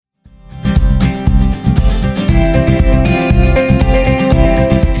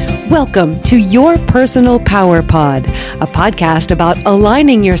Welcome to Your Personal Power Pod, a podcast about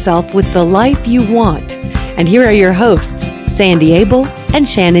aligning yourself with the life you want. And here are your hosts, Sandy Abel and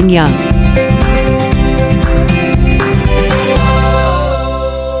Shannon Young.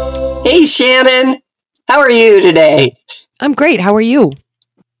 Hey, Shannon. How are you today? I'm great. How are you?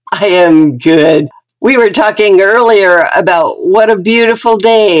 I am good. We were talking earlier about what a beautiful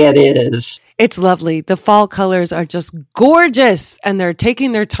day it is. It's lovely. The fall colors are just gorgeous, and they're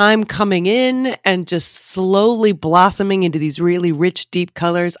taking their time coming in and just slowly blossoming into these really rich, deep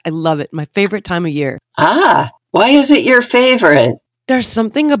colors. I love it. My favorite time of year. Why is it your favorite? There's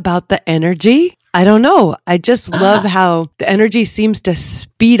something about the energy. I don't know. I just love how the energy seems to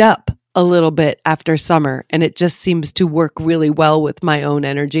speed up a little bit after summer, and it just seems to work really well with my own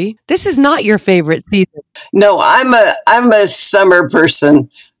energy. This is not your favorite season. No, I'm a summer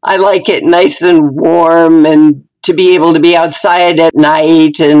person. I like it nice and warm and to be able to be outside at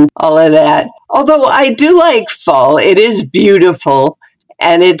night and all of that. Although I do like fall. It is beautiful,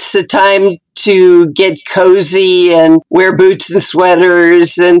 and it's a time to get cozy and wear boots and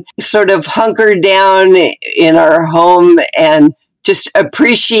sweaters and sort of hunker down in our home and just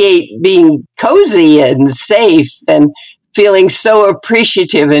appreciate being cozy and safe and feeling so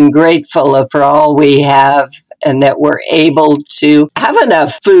appreciative and grateful for all we have, and that we're able to have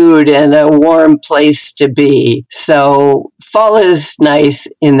enough food and a warm place to be. So fall is nice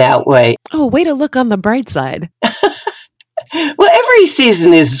in that way. Oh, way to look on the bright side. Well, every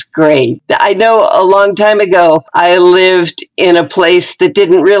season is great. I know a long time ago, I lived in a place that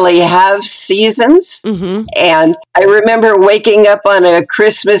didn't really have seasons. Mm-hmm. And I remember waking up on a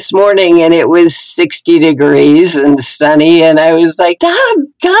Christmas morning and it was 60 degrees and sunny. And I was like, doggone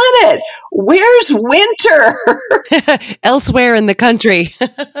it, where's winter? Elsewhere in the country.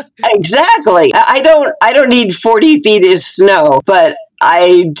 Exactly. I don't need 40 feet of snow, but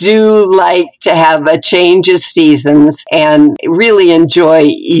I do like to have a change of seasons and really enjoy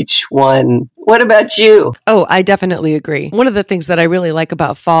each one. What about you? Oh, I definitely agree. One of the things that I really like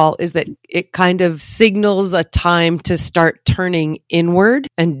about fall is that it kind of signals a time to start turning inward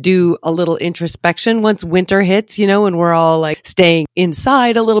and do a little introspection once winter hits, and we're all like staying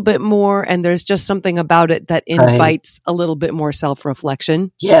inside a little bit more. And there's just something about it that invites a little bit more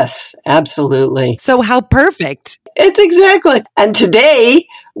self-reflection. Yes, absolutely. So how perfect. It's exactly. And today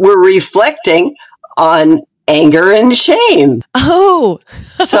we're reflecting on anger and shame. Oh,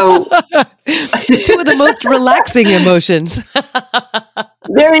 so two of the most relaxing emotions.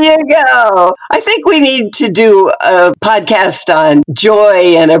 There you go. I think we need to do a podcast on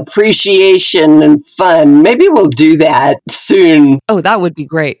joy and appreciation and fun. Maybe we'll do that soon. Oh, that would be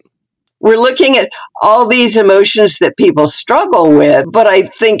great. We're looking at all these emotions that people struggle with, but I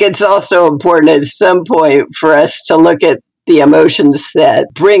think it's also important at some point for us to look at the emotions that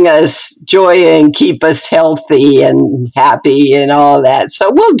bring us joy and keep us healthy and happy and all that.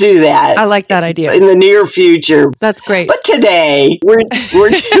 So we'll do that. I like that idea. In the near future. That's great. But today we're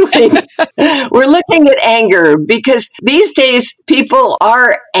looking at anger, because these days people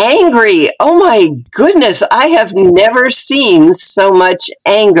are angry. Oh my goodness, I have never seen so much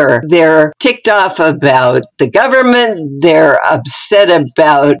anger. They're ticked off about the government. They're upset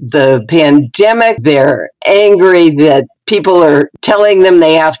about the pandemic. They're angry that people are telling them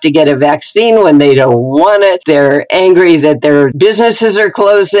they have to get a vaccine when they don't want it. They're angry that their businesses are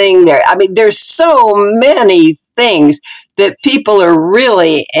closing. There's so many things that people are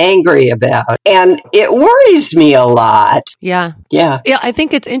really angry about. And it worries me a lot. Yeah. Yeah. Yeah, I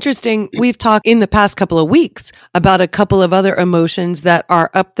think it's interesting. We've talked in the past couple of weeks about a couple of other emotions that are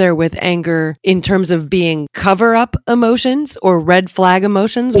up there with anger in terms of being cover-up emotions or red flag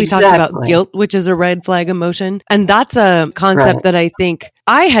emotions. We talked about guilt, which is a red flag emotion. And that's a concept that I think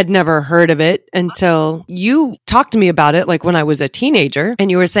I had never heard of it until you talked to me about it, like when I was a teenager,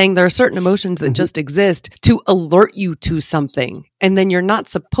 and you were saying there are certain emotions that just exist to alert you to something. And then you're not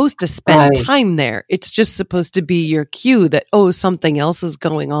supposed to spend time there. It's just supposed to be your cue that, something else is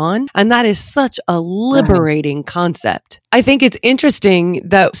going on. And that is such a liberating concept. I think it's interesting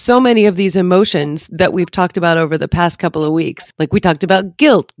that so many of these emotions that we've talked about over the past couple of weeks, like we talked about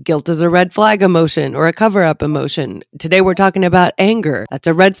guilt. Guilt is a red flag emotion or a cover-up emotion. Today we're talking about anger. That's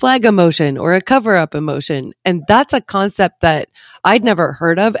a red flag emotion or a cover-up emotion. And that's a concept that I'd never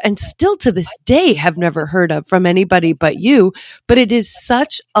heard of, and still to this day have never heard of from anybody but you. But it is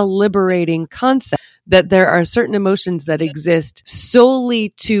such a liberating concept that there are certain emotions that exist solely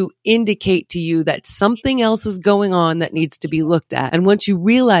to indicate to you that something else is going on that needs to be looked at. And once you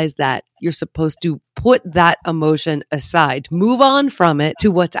realize that, you're supposed to put that emotion aside, move on from it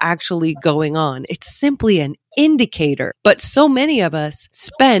to what's actually going on. It's simply an indicator. But so many of us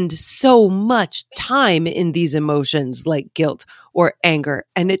spend so much time in these emotions like guilt or anger,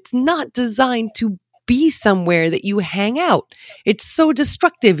 and it's not designed to be somewhere that you hang out. It's so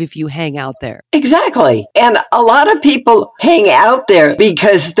destructive if you hang out there. Exactly. And a lot of people hang out there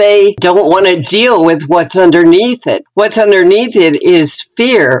because they don't want to deal with what's underneath it. What's underneath it is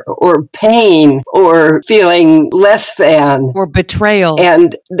fear or pain or feeling less than. Or betrayal.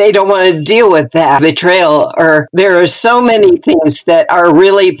 And they don't want to deal with that betrayal. Or there are so many things that are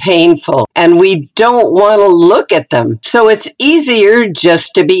really painful and we don't want to look at them. So it's easier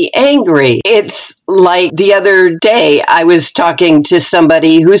just to be angry. It's like the other day, I was talking to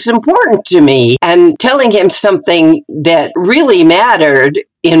somebody who's important to me and telling him something that really mattered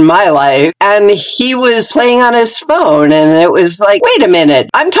in my life. And he was playing on his phone and it was like, wait a minute,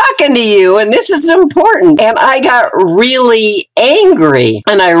 I'm talking to you and this is important. And I got really angry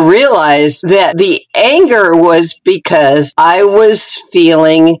and I realized that the anger was because I was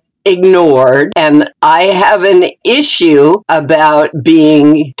feeling ignored, and I have an issue about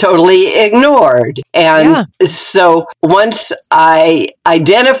being totally ignored. And so once I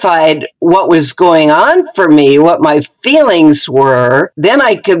identified what was going on for me, what my feelings were, then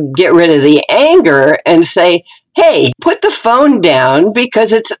I could get rid of the anger and say, hey, put the phone down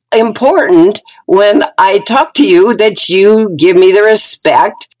because it's important when I talk to you that you give me the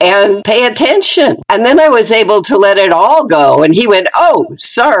respect and pay attention. And then I was able to let it all go. And he went, oh,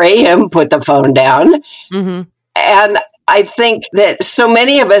 sorry, and put the phone down. Mm-hmm. And I think that so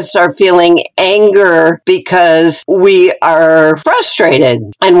many of us are feeling anger because we are frustrated.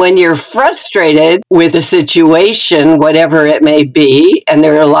 And when you're frustrated with a situation, whatever it may be, and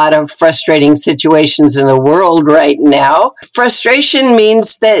there are a lot of frustrating situations in the world right now, frustration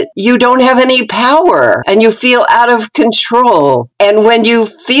means that you don't have any power and you feel out of control. And when you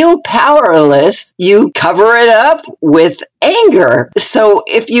feel powerless, you cover it up with anger. So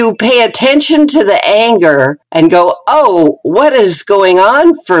if you pay attention to the anger and go, oh, what is going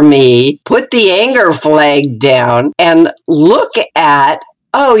on for me? Put the anger flag down and look at,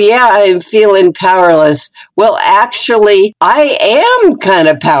 oh yeah, I'm feeling powerless. Well, actually, I am kind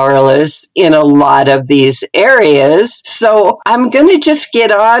of powerless in a lot of these areas. So I'm going to just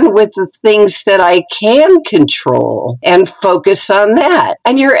get on with the things that I can control and focus on that.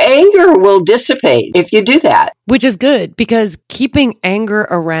 And your anger will dissipate if you do that. Which is good because keeping anger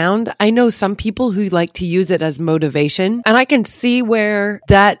around, I know some people who like to use it as motivation. And I can see where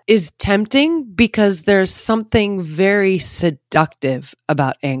that is tempting because there's something very seductive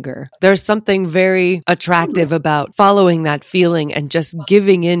about anger. There's something very attractive about following that feeling and just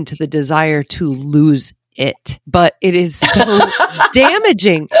giving in to the desire to lose it. But it is so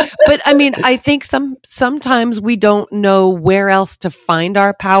damaging. But I mean, I think sometimes we don't know where else to find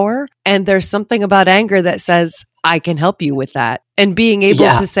our power. And there's something about anger that says, I can help you with that. And being able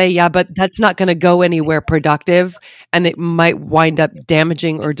to say, yeah, but that's not going to go anywhere productive. And it might wind up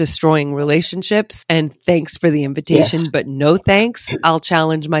damaging or destroying relationships. And thanks for the invitation, but no thanks. I'll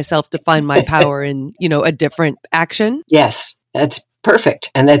challenge myself to find my power in, a different action. Yes, that's perfect.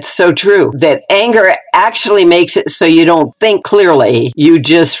 And that's so true that anger actually makes it so you don't think clearly. You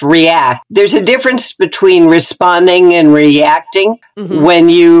just react. There's a difference between responding and reacting. Mm-hmm. When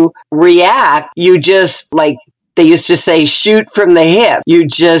you react, you just they used to say, shoot from the hip. You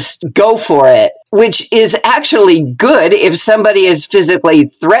just go for it, which is actually good. If somebody is physically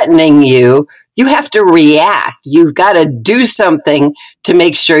threatening you, you have to react. You've got to do something to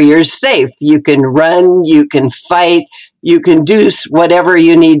make sure you're safe. You can run, you can fight, you can do whatever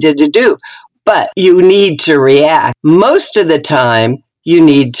you need to do, but you need to react. Most of the time, you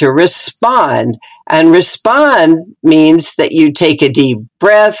need to respond. And respond means that you take a deep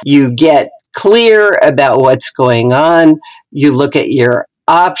breath, you get clear about what's going on, you look at your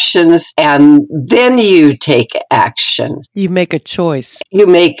options, and then you take action. You make a choice. You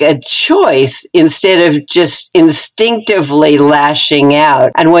make a choice instead of just instinctively lashing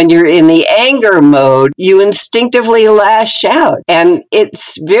out. And when you're in the anger mode, you instinctively lash out. And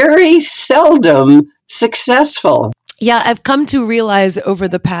it's very seldom successful. Yeah, I've come to realize over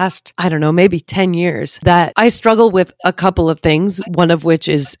the past, maybe 10 years that I struggle with a couple of things, one of which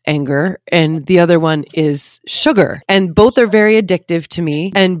is anger and the other one is sugar. And both are very addictive to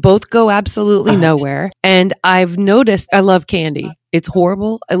me and both go absolutely nowhere. And I've noticed I love candy. It's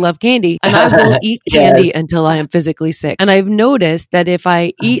horrible. I love candy and I will eat candy until I am physically sick. And I've noticed that if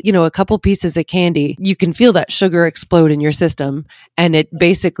I eat, a couple pieces of candy, you can feel that sugar explode in your system. And it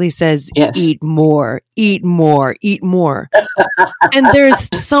basically says, eat more, eat more, eat more. And there's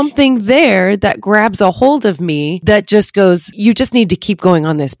something there that grabs a hold of me that just goes, you just need to keep going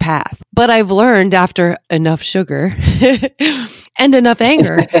on this path. But I've learned after enough sugar and enough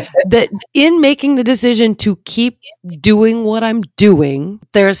anger that in making the decision to keep doing what I'm doing,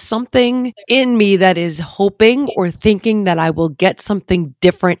 there's something in me that is hoping or thinking that I will get something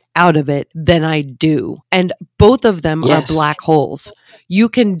different out of it than I do. And both of them are black holes. You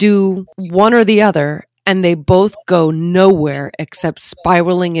can do one or the other, and they both go nowhere except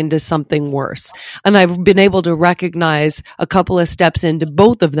spiraling into something worse. And I've been able to recognize a couple of steps into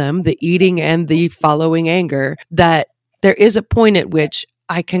both of them, the eating and the following anger, that there is a point at which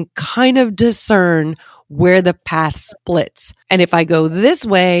I can kind of discern where the path splits. And if I go this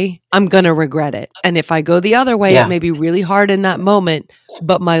way, I'm going to regret it. And if I go the other way, it may be really hard in that moment,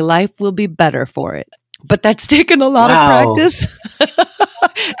 but my life will be better for it. But that's taken a lot of practice.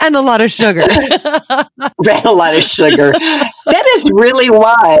 And a lot of sugar. Ran a lot of sugar. That is really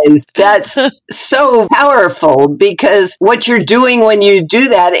wise. That's so powerful because what you're doing when you do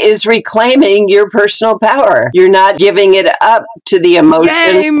that is reclaiming your personal power. You're not giving it up to the emotion.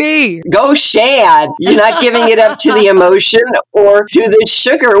 Yay, me. Go Shad. You're not giving it up to the emotion or to the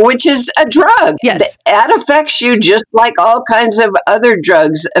sugar, which is a drug. Yes. That affects you just like all kinds of other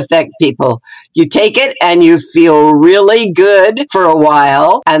drugs affect people. You take it and you feel really good for a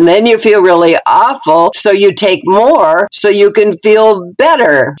while, and then you feel really awful. So you take more so you can feel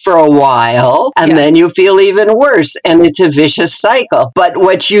better for a while, and then you feel even worse. And it's a vicious cycle. But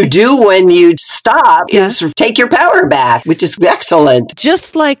what you do when you stop is take your power back, which is excellent.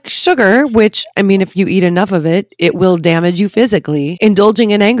 Just like sugar, which, I mean, if you eat enough of it, it will damage you physically.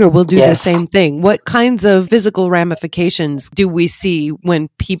 Indulging in anger will do the same thing. What kinds of physical ramifications do we see when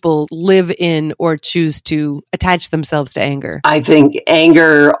people live in or choose to attach themselves to anger? I think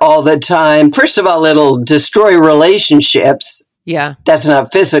anger all the time, first of all, it'll destroy relationships. Yeah. That's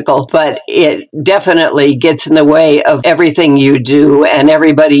not physical, but it definitely gets in the way of everything you do and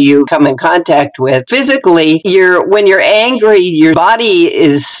everybody you come in contact with. Physically, when you're angry, your body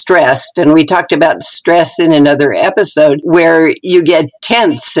is stressed. And we talked about stress in another episode where you get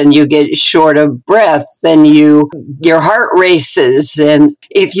tense and you get short of breath and your heart races. And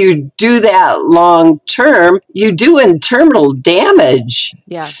if you do that long term, you do internal damage.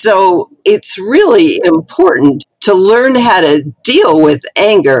 Yeah. So it's really important to learn how to deal with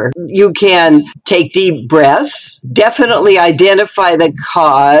anger. You can take deep breaths, definitely identify the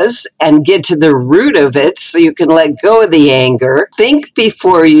cause and get to the root of it so you can let go of the anger. Think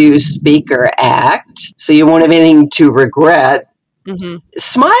before you speak or act so you won't have anything to regret. Mm-hmm.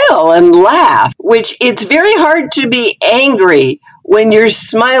 Smile and laugh, which it's very hard to be angry when you're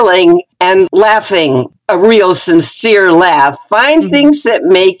smiling and laughing, a real sincere laugh. Find things that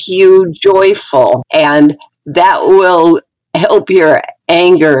make you joyful, and that will help your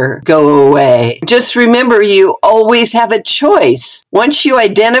anger go away. Just remember, you always have a choice. Once you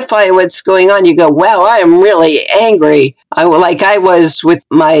identify what's going on, you go, wow, I am really angry. Like I was with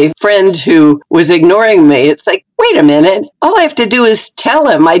my friend who was ignoring me. It's like, wait a minute. All I have to do is tell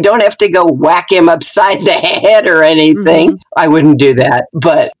him. I don't have to go whack him upside the head or anything. I wouldn't do that.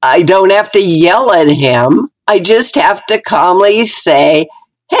 But I don't have to yell at him. I just have to calmly say,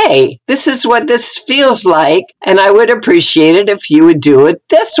 hey, this is what this feels like, and I would appreciate it if you would do it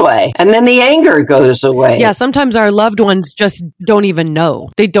this way. And then the anger goes away. Yeah, sometimes our loved ones just don't even know.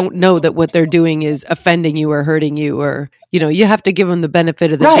 They don't know that what they're doing is offending you or hurting you, or, you have to give them the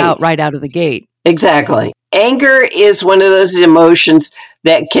benefit of the doubt right out of the gate. Exactly. Anger is one of those emotions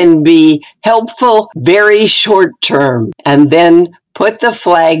that can be helpful very short term, and then put the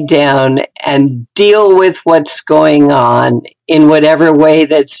flag down and deal with what's going on in whatever way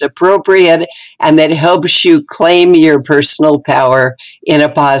that's appropriate and that helps you claim your personal power in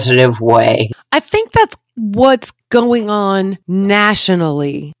a positive way. I think that's what's going on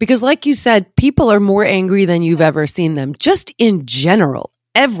nationally, because like you said, people are more angry than you've ever seen them. Just in general,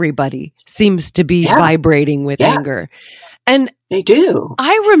 everybody seems to be vibrating with anger. And they do.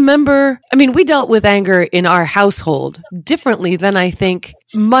 I remember, we dealt with anger in our household differently than I think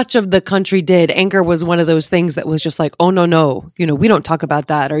much of the country did. Anger was one of those things that was just like, oh, no, we don't talk about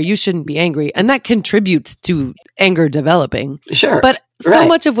that, or you shouldn't be angry. And that contributes to anger developing. Sure. But so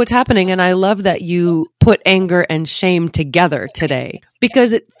much of what's happening, and I love that you put anger and shame together today,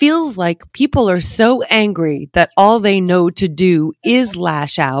 because it feels like people are so angry that all they know to do is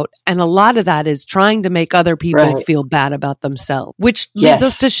lash out. And a lot of that is trying to make other people feel bad about themselves, which leads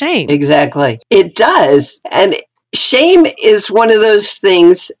us to shame. Exactly. It does. And shame is one of those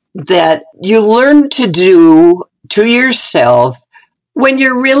things that you learn to do to yourself when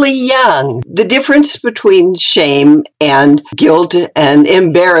you're really young. The difference between shame and guilt and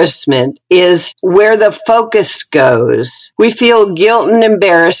embarrassment is where the focus goes. We feel guilt and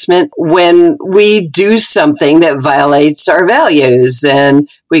embarrassment when we do something that violates our values, and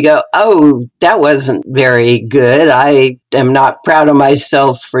we go, oh, that wasn't very good. I am not proud of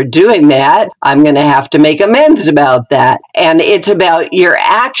myself for doing that. I'm going to have to make amends about that. And it's about your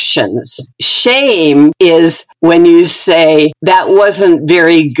actions. Shame is when you say, that wasn't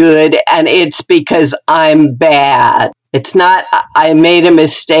very good, and it's because I'm bad. It's not, I made a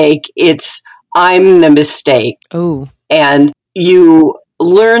mistake. It's, I'm the mistake. Oh. And you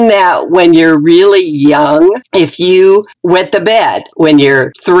learn that when you're really young. If you wet the bed when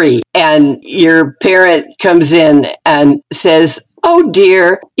you're 3 and your parent comes in and says, oh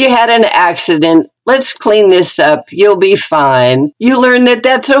dear, you had an accident. Let's clean this up. You'll be fine. You learn that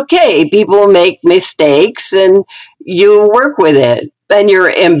that's okay. People make mistakes and you work with it. And you're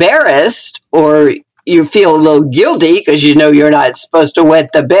embarrassed, or you feel a little guilty because you know you're not supposed to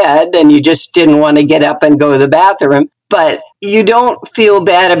wet the bed and you just didn't want to get up and go to the bathroom. But you don't feel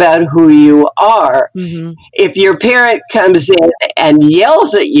bad about who you are. Mm-hmm. If your parent comes in and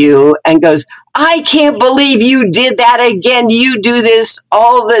yells at you and goes, I can't believe you did that again. You do this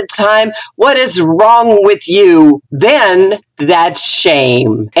all the time. What is wrong with you? Then that's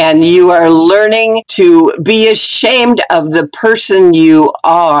shame. And you are learning to be ashamed of the person you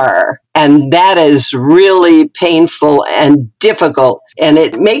are. And that is really painful and difficult. And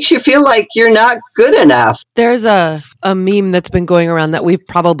it makes you feel like you're not good enough. There's a meme that's been going around that we've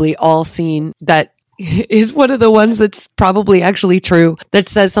probably all seen that is one of the ones that's probably actually true, that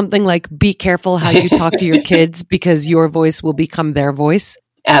says something like, be careful how you talk to your kids because your voice will become their voice.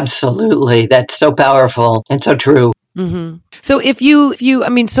 Absolutely. That's so powerful and so true. Mm-hmm. So if you, I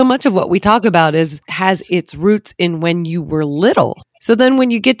mean, so much of what we talk about has its roots in when you were little. So then when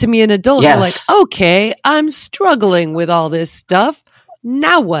you get to be an adult, you're like, okay, I'm struggling with all this stuff.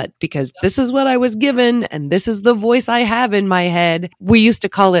 Now what? Because this is what I was given and this is the voice I have in my head. We used to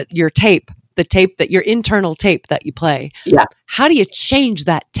call it your tape, the tape that your internal tape that you play. Yeah. How do you change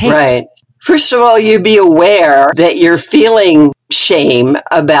that tape? Right. First of all, you be aware that you're feeling shame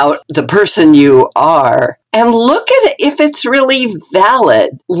about the person you are, and look at it if it's really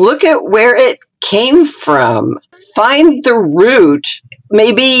valid. Look at where it came from. Find the root.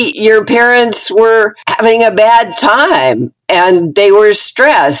 Maybe your parents were having a bad time and they were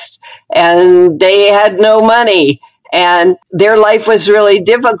stressed and they had no money and their life was really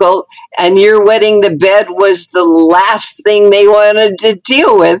difficult, and your wetting the bed was the last thing they wanted to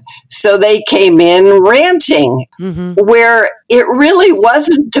deal with. So they came in ranting, where it really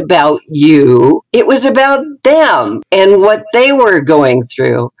wasn't about you. It was about them and what they were going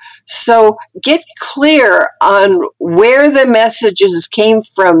through. So get clear on where the messages came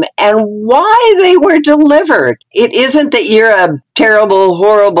from and why they were delivered. It isn't that you're a terrible,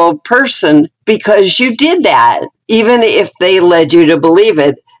 horrible person because you did that. Even if they led you to believe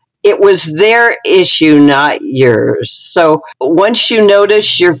it, it was their issue, not yours. So once you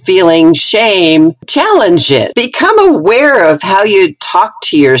notice you're feeling shame, challenge it. Become aware of how you talk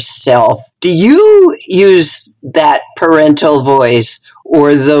to yourself. Do you use that parental voice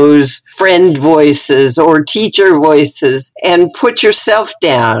or those friend voices or teacher voices and put yourself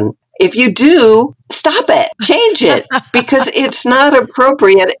down? If you do, stop it, change it, because it's not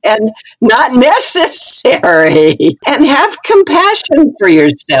appropriate and not necessary. And have compassion for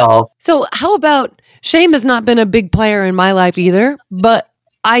yourself. So how about, shame has not been a big player in my life either, but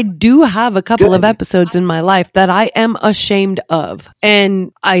I do have a couple of episodes in my life that I am ashamed of.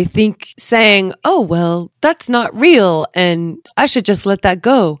 And I think saying, oh, well, that's not real and I should just let that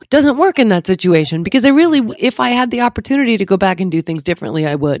go doesn't work in that situation, because if I had the opportunity to go back and do things differently,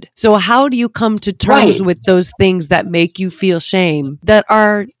 I would. So how do you come to terms with those things that make you feel shame that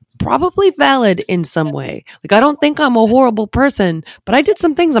are probably valid in some way? Like, I don't think I'm a horrible person, but I did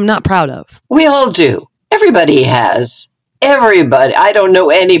some things I'm not proud of. We all do. Everybody has. Everybody. I don't know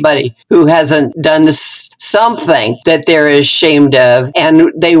anybody who hasn't done something that they're ashamed of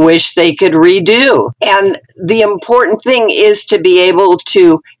and they wish they could redo. And the important thing is to be able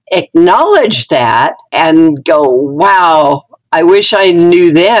to acknowledge that and go, wow, I wish I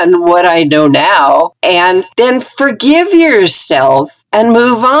knew then what I know now, and then forgive yourself and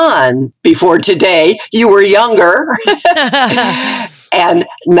move on. Before today, you were younger and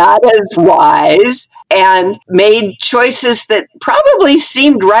not as wise and made choices that probably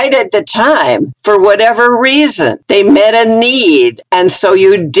seemed right at the time for whatever reason. They met a need, and so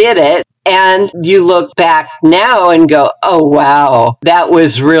you did it. And you look back now and go, oh, wow, that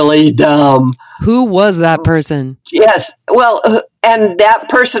was really dumb. Who was that person? Yes. Well, and that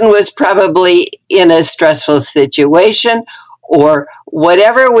person was probably in a stressful situation, or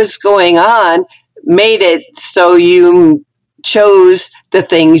whatever was going on made it so you chose the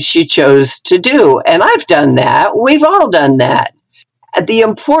things you chose to do. And I've done that. We've all done that. The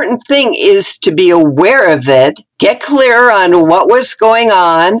important thing is to be aware of it, get clear on what was going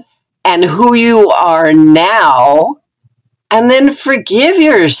on and who you are now, and then forgive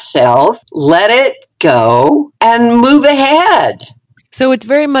yourself, let it go, and move ahead. So it's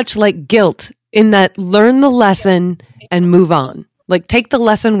very much like guilt in that learn the lesson and move on. Like take the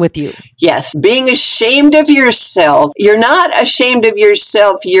lesson with you. Yes, being ashamed of yourself. You're not ashamed of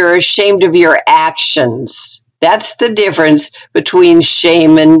yourself, you're ashamed of your actions. That's the difference between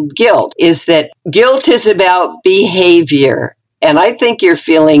shame and guilt, is that guilt is about behavior. And I think you're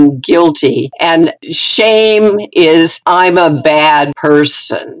feeling guilty. And shame is, I'm a bad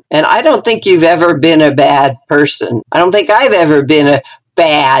person. And I don't think you've ever been a bad person. I don't think I've ever been a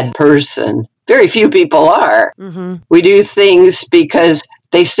bad person. Very few people are. Mm-hmm. We do things because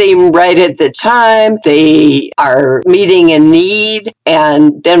they seem right at the time. They are meeting a need.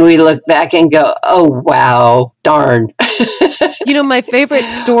 And then we look back and go, oh, wow, darn. You know, my favorite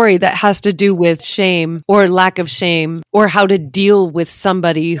story that has to do with shame or lack of shame or how to deal with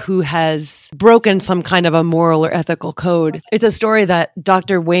somebody who has broken some kind of a moral or ethical code. It's a story that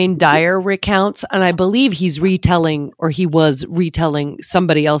Dr. Wayne Dyer recounts, and I believe he was retelling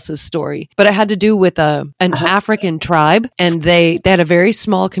somebody else's story. But it had to do with an African tribe, and they had a very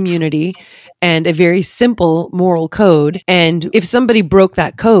small community and a very simple moral code. And if somebody broke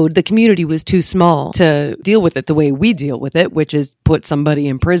that code, the community was too small to deal with it the way we deal with it, which is put somebody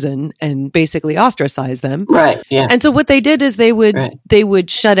in prison and basically ostracize them. Right. Yeah. And so what they did is they would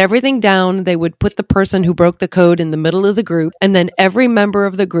shut everything down. They would put the person who broke the code in the middle of the group. And then every member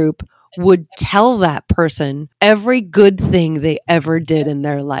of the group would tell that person every good thing they ever did in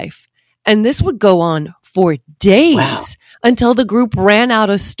their life. And this would go on for days until the group ran out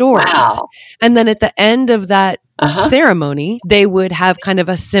of stories. Wow. And then at the end of that ceremony, they would have kind of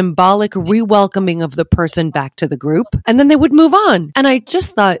a symbolic re-welcoming of the person back to the group. And then they would move on. And I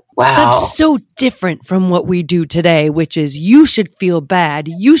just thought, that's so different from what we do today, which is you should feel bad.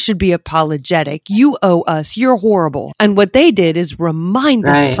 You should be apologetic. You owe us. You're horrible. And what they did is remind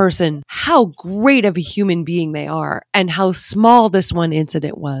this person how great of a human being they are and how small this one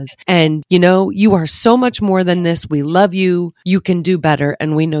incident was. And, you know, you are so much more than this. We love you. You can do better.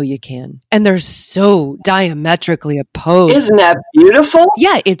 And we know you can. And they're so diametrically opposed. Isn't that beautiful?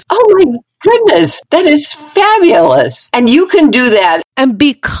 Yeah. It's, oh my goodness, that is fabulous. And you can do that. And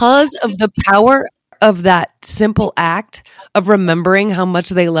because of the power of that simple act of remembering how much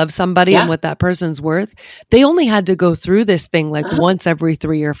they love somebody and what that person's worth, they only had to go through this thing like once every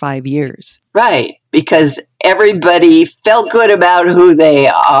 3 or 5 years. Right. Because everybody felt good about who they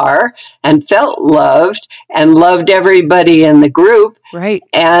are and felt loved and loved everybody in the group. Right.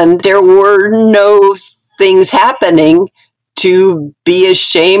 And there were no things happening to be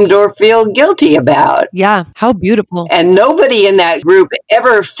ashamed or feel guilty about. Yeah, how beautiful. And nobody in that group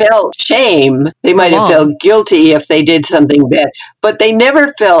ever felt shame. They might have felt guilty if they did something bad, but they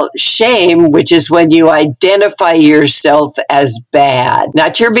never felt shame, which is when you identify yourself as bad,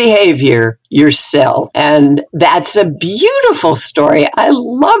 not your behavior, yourself. And that's a beautiful story. I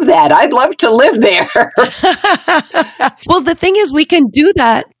love that. I'd love to live there. Well, the thing is, we can do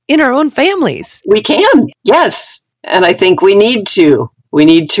that in our own families. We can, yes. And I think we need to. We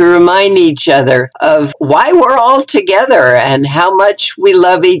need to remind each other of why we're all together and how much we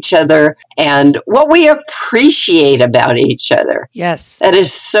love each other and what we appreciate about each other. Yes. That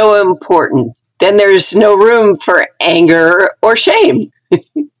is so important. Then there's no room for anger or shame.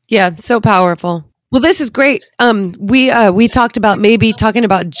 Yeah, so powerful. Well, this is great. We talked about maybe talking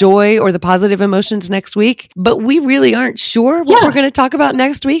about joy or the positive emotions next week, but we really aren't sure what we're going to talk about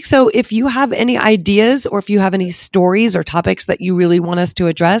next week. So if you have any ideas or if you have any stories or topics that you really want us to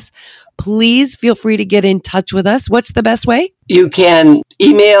address, please feel free to get in touch with us. What's the best way? You can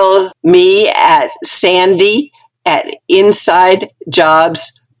email me at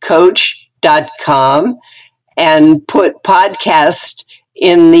sandy@insidejobscoach.com and put podcast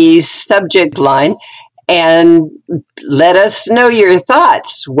in the subject line and let us know your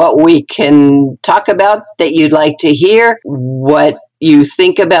thoughts, what we can talk about that you'd like to hear, what you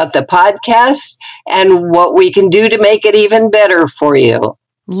think about the podcast, and what we can do to make it even better for you.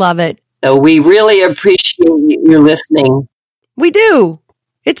 Love it. So we really appreciate you listening. We do.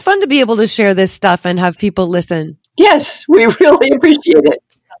 It's fun to be able to share this stuff and have people listen. Yes, we really appreciate it.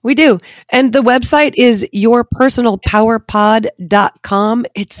 We do. And the website is yourpersonalpowerpod.com.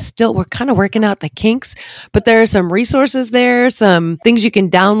 We're kind of working out the kinks, but there are some resources there, some things you can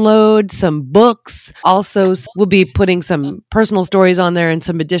download, some books. Also, we'll be putting some personal stories on there and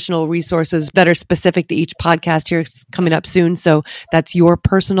some additional resources that are specific to each podcast here coming up soon. So that's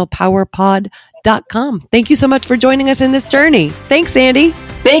yourpersonalpowerpod.com. Thank you so much for joining us in this journey. Thanks, Sandy.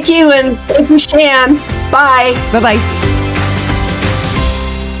 Thank you. And thank you, Shan. Bye. Bye-bye.